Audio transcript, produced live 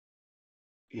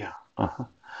Yeah. Uh-huh.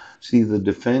 See, the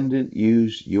defendant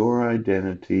used your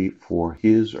identity for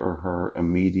his or her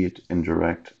immediate and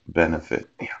direct benefit.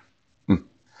 Yeah. Hmm.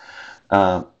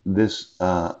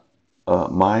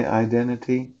 My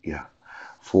identity, yeah,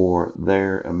 for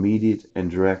their immediate and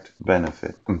direct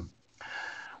benefit. Hmm.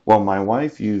 Well, my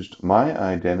wife used my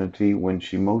identity when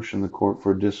she motioned the court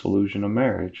for dissolution of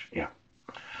marriage. Yeah.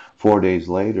 4 days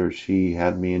later, she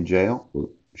had me in jail.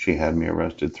 She had me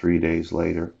arrested 3 days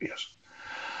later. Yes.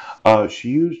 She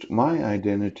used my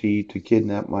identity to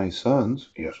kidnap my sons.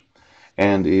 Yes.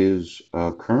 And is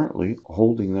currently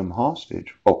holding them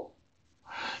hostage. Oh,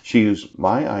 she used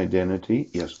my identity.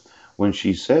 Yes. When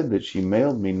she said that she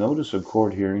mailed me notice of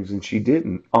court hearings and she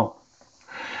didn't. Oh,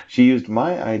 she used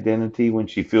my identity when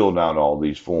she filled out all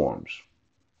these forms.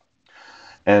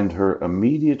 And her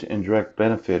immediate and direct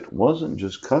benefit wasn't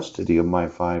just custody of my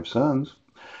 5 sons.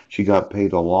 She got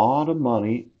paid a lot of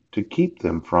money to keep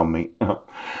them from me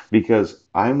because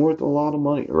I'm worth a lot of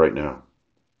money right now.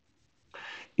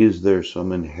 Is there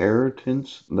some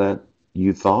inheritance that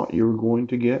you thought you were going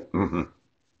to get? Mhm.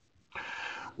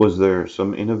 Was there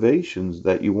some innovations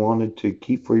that you wanted to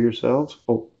keep for yourselves?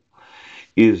 Oh,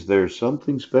 is there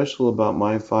something special about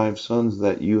my 5 sons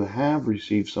that you have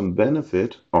received some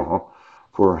benefit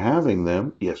for having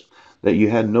them? Yes, that you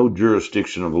had no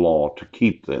jurisdiction of law to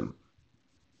keep them.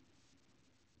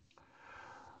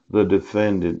 The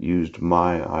defendant used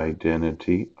my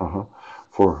identity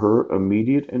for her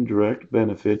immediate and direct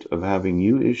benefit of having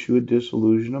you issue a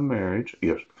dissolution of marriage.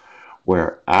 Yes,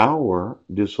 where our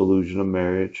dissolution of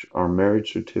marriage, our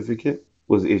marriage certificate,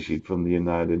 was issued from the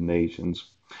United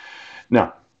Nations.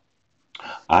 Now,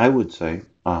 I would say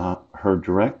her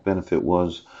direct benefit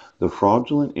was the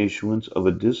fraudulent issuance of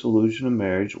a dissolution of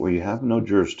marriage where you have no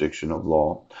jurisdiction of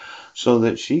law, so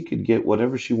that she could get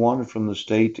whatever she wanted from the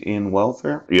state in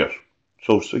welfare. Yes.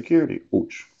 Social Security. Ooh,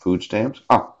 food stamps.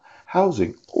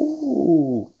 Housing.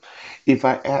 Ooh. If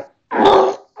I add